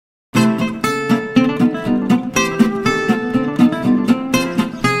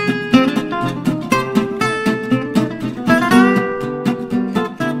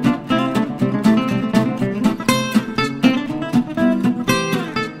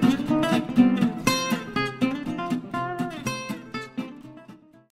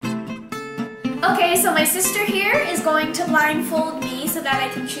my sister here is going to blindfold me so that I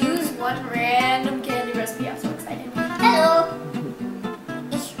can choose one random candy recipe. I'm so excited. Hello.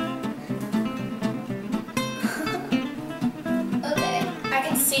 Okay. I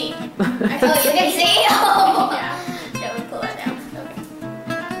can see. Oh, you can see? Oh. Yeah. Yeah, we'll pull that down.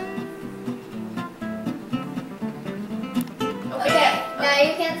 Okay. Okay. Now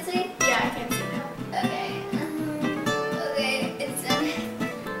you can see? Yeah, I can see now. Okay. Okay, it's done.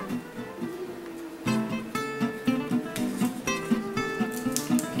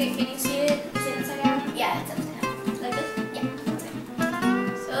 Okay, can you see it? Is it upside down? Yeah, it's upside down. Like this? Yeah.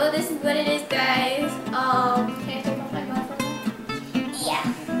 So this is what it is, guys. Can I take off my glove for a minute? Yeah.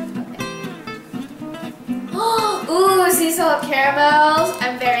 Ooh, sea salt caramels.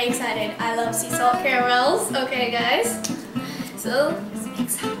 I'm very excited. I love sea salt caramels. Okay, guys. So let's make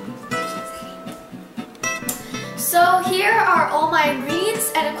some. So here are all my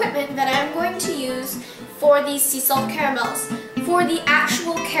ingredients and equipment that I'm going to use for these sea salt caramels. For the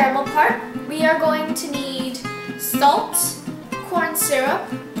actual caramel part, we are going to need salt, corn syrup,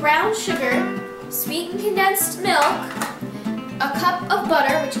 brown sugar, sweetened condensed milk, a cup of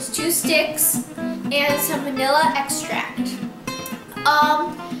butter, which is 2 sticks, and some vanilla extract.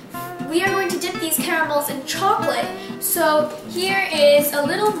 We are going to dip these caramels in chocolate. So here is a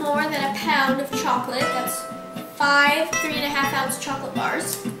little more than a pound of chocolate. That's 5 3.5 ounce chocolate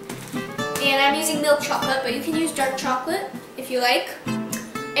bars. And I'm using milk chocolate, but you can use dark chocolate if you like.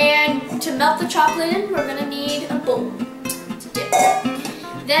 And to melt the chocolate in, we're gonna need a bowl to dip.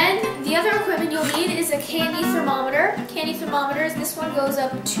 Then the other equipment you'll need is a candy thermometer. Candy thermometers, this one goes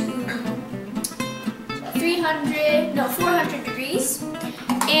up to 400 degrees.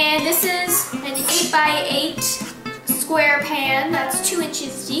 And this is an 8x8 square pan that's 2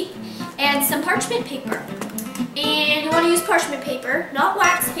 inches deep, and some parchment paper. And you want to use parchment paper, not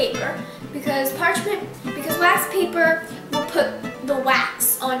wax paper, because wax paper will put the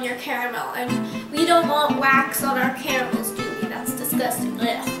wax on your caramel, and we don't want wax on our caramels, do we? That's disgusting.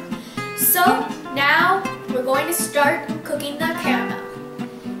 Ugh. So now we're going to start cooking the caramel.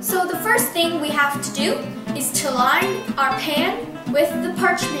 So the first thing we have to do is to line our pan with the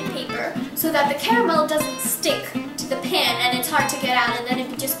parchment paper so that the caramel doesn't stick to the pan and it's hard to get out, and then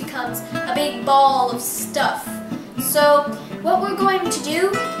it just becomes a big ball of stuff. So what we're going to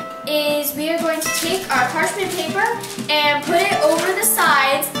do is we are going to take our parchment paper and put it over the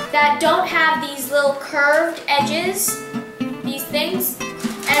sides that don't have these little curved edges, these things,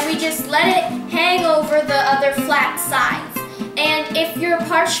 and we just let it hang over the other flat sides. And if your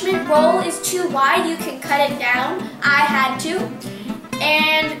parchment roll is too wide, you can cut it down. I had to.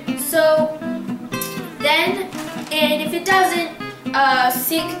 And so then, and if it doesn't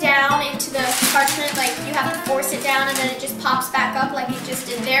sink down into the parchment, like you have to force it down and then it just pops back up like it just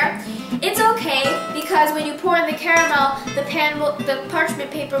did there, it's okay, because when you pour in the caramel, the parchment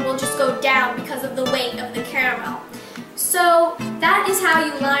paper will just go down because of the weight of the caramel. So that is how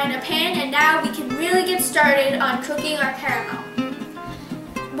you line a pan, and now we can really get started on cooking our caramel.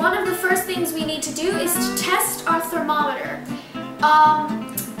 One of the first things we need to do is to test our thermometer,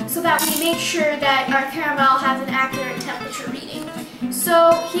 so that we make sure that our caramel has an accurate temperature reading.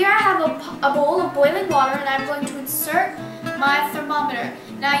 So here I have a bowl of boiling water, and I'm going to insert my thermometer.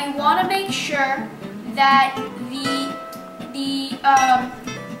 Now you want to make sure that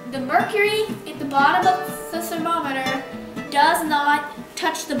the mercury at the bottom of the thermometer does not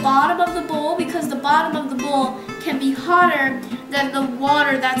touch the bottom of the bowl, because the bottom of the bowl can be hotter than the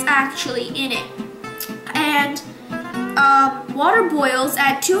water that's actually in it. And water boils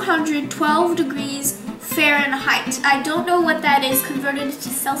at 212 degrees Fahrenheit. I don't know what that is converted to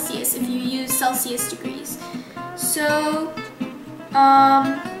Celsius if you use Celsius degrees. So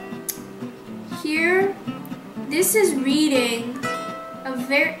here, this is reading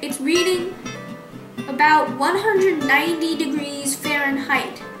it's reading about 190 degrees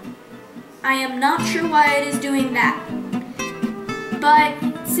Fahrenheit. I am not sure why it is doing that. But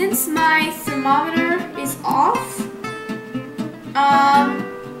since my thermometer is off,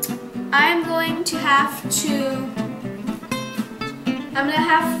 I'm going to have to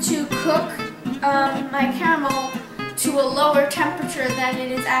cook my caramel to a lower temperature than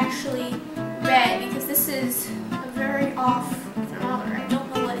it is actually read, because this is a very off thermometer. I don't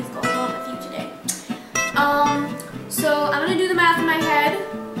know what is going on with you today. So I'm gonna do the math in my head.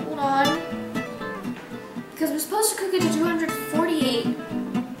 Hold on, because we're supposed to cook it to 248,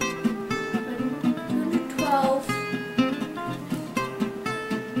 212.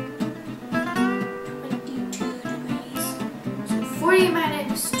 40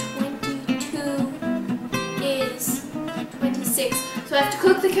 minus 22 is 26. So I have to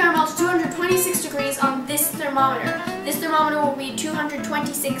cook the caramel to 226 degrees on this thermometer. This thermometer will read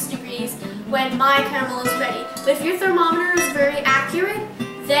 226 degrees when my caramel is ready. But if your thermometer is very accurate,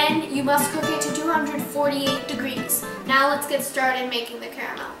 then you must cook it to 248 degrees. Now let's get started making the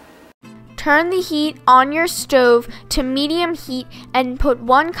caramel. Turn the heat on your stove to medium heat and put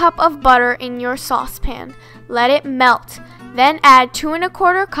 1 cup of butter in your saucepan. Let it melt. Then add 2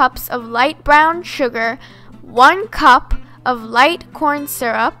 1/4 cups of light brown sugar, 1 cup of light corn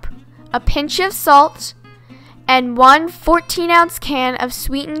syrup, a pinch of salt, and 1 14-ounce can of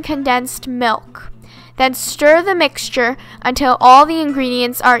sweetened condensed milk. Then stir the mixture until all the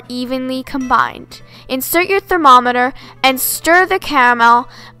ingredients are evenly combined. Insert your thermometer and stir the caramel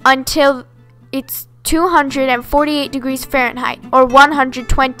until it's 248 degrees Fahrenheit or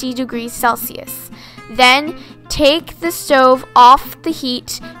 120 degrees Celsius. Then take the stove off the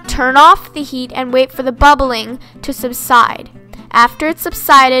heat, turn off the heat, and wait for the bubbling to subside. After it's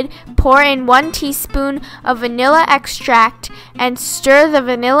subsided, pour in 1 teaspoon of vanilla extract and stir the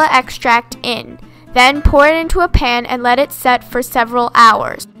vanilla extract in. Then pour it into a pan and let it set for several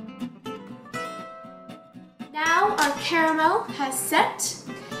hours. Now our caramel has set,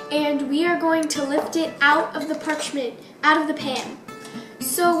 and we are going to lift it out of the parchment, out of the pan.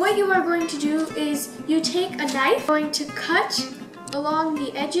 So what you are going to do is you take a knife, going to cut along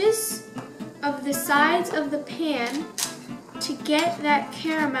the edges of the sides of the pan to get that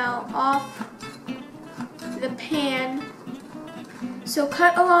caramel off the pan. So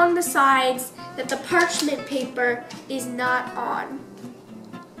cut along the sides that the parchment paper is not on.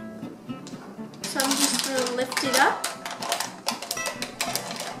 So I'm just going to lift it up.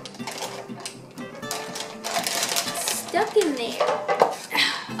 Stuck in there.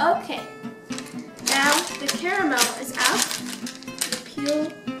 Okay. Now the caramel is out.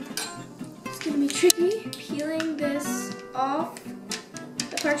 It's going to be tricky peeling this off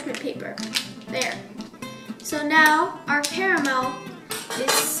the parchment paper. There. So now our caramel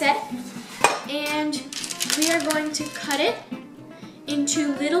is set, and we are going to cut it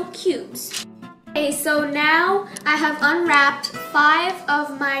into little cubes. Okay, so now I have unwrapped 5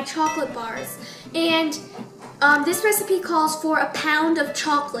 of my chocolate bars, and this recipe calls for 1 pound of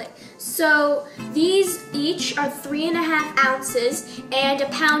chocolate. So these each are 3.5 ounces, and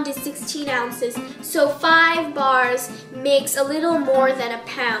 1 pound is 16 ounces. So 5 bars makes a little more than 1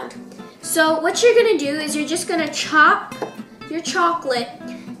 pound. So what you're gonna do is you're just gonna chop your chocolate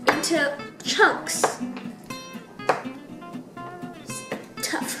into chunks. It's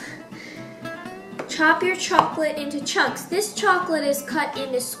tough. Chop your chocolate into chunks. This chocolate is cut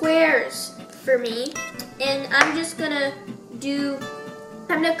into squares for me, and I'm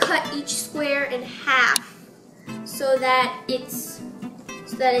gonna cut each square in half so that it's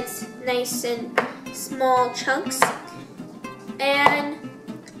nice and small chunks. And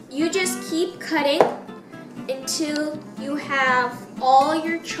you just keep cutting until you have all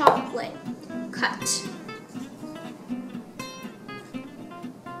your chocolate cut.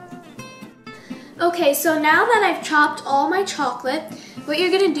 Okay, so now that I've chopped all my chocolate, what you're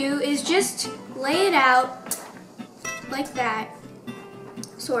gonna do is just lay it out like that,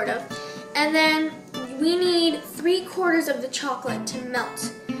 sort of. And then we need 3/4 of the chocolate to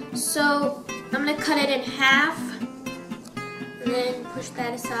melt. So I'm gonna cut it in half, and then push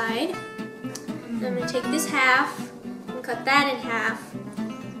that aside. Then I'm gonna take this half and cut that in half.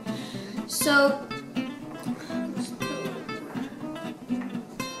 So,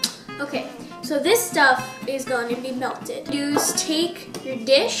 okay. So this stuff is going to be melted. Do is take your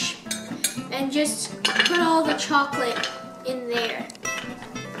dish and just put all the chocolate in there.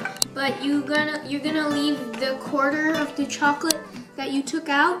 But you're gonna leave the 1/4 of the chocolate that you took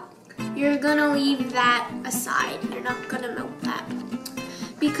out. You're gonna leave that aside. You're not gonna melt that.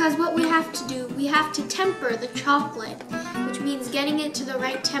 Because what we have to do, we have to temper the chocolate, which means getting it to the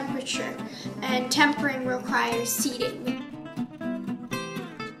right temperature. And tempering requires seating.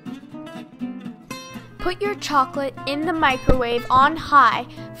 Put your chocolate in the microwave on high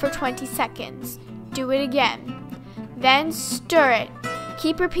for 20 seconds. Do it again. Then stir it.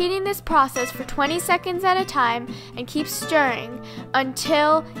 Keep repeating this process for 20 seconds at a time and keep stirring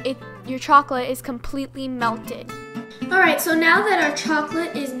until your chocolate is completely melted. Alright, so now that our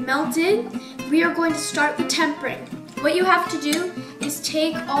chocolate is melted, we are going to start the tempering. What you have to do is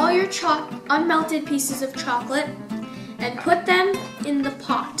take all your unmelted pieces of chocolate and put them in the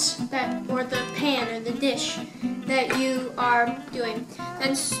pot or the pan or the dish that you are doing.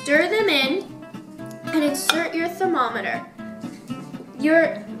 Then stir them in and insert your thermometer.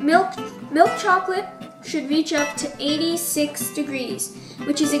 Your milk chocolate should reach up to 86 degrees,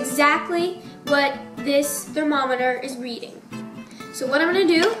 which is exactly what this thermometer is reading. So what I'm gonna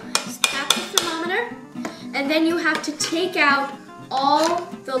do is tap the thermometer, and then you have to take out all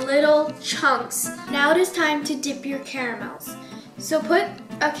the little chunks. Now it is time to dip your caramels. So put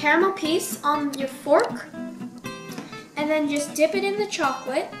a caramel piece on your fork, and then just dip it in the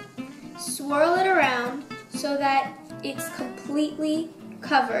chocolate, swirl it around so that it's completely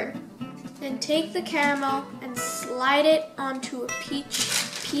covered. Then take the caramel and slide it onto a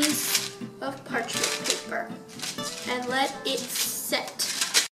piece of parchment paper and let it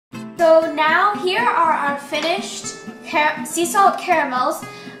set. So now here are our finished sea salt caramels.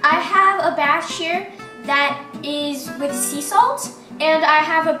 I have a batch here that is with sea salt, and I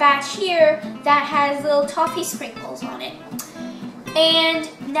have a batch here that has little toffee sprinkles on it. And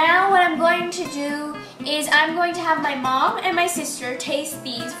now what I'm going to do is I'm going to have my mom and my sister taste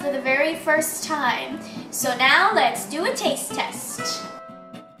these for the very first time. So now let's do a taste test.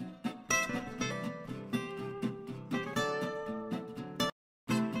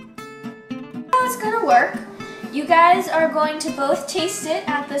 How it's gonna work. You guys are going to both taste it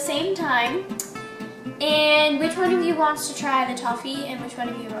at the same time. And which one of you wants to try the toffee and which one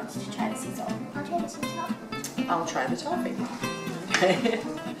of you wants to try the sea salt? I'll try the sea salt. I'll try the toffee. Okay.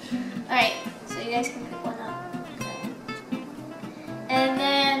 Alright, so you guys can pick one up. Okay. And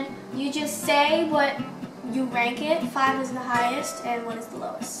then you just say what you rank it. 5 is the highest and 1 is the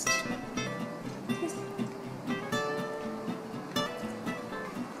lowest.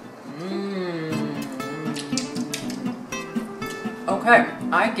 Okay,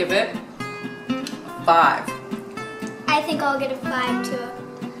 I give it 5. I think I'll get a 5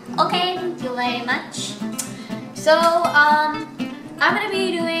 too. Okay, thank you very much. So, I'm going to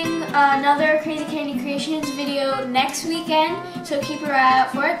be doing another Crazy Candy Creations video next weekend, so keep your eye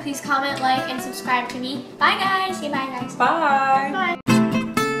out for it. Please comment, like, and subscribe to me. Bye guys! Say bye guys. Bye! Bye!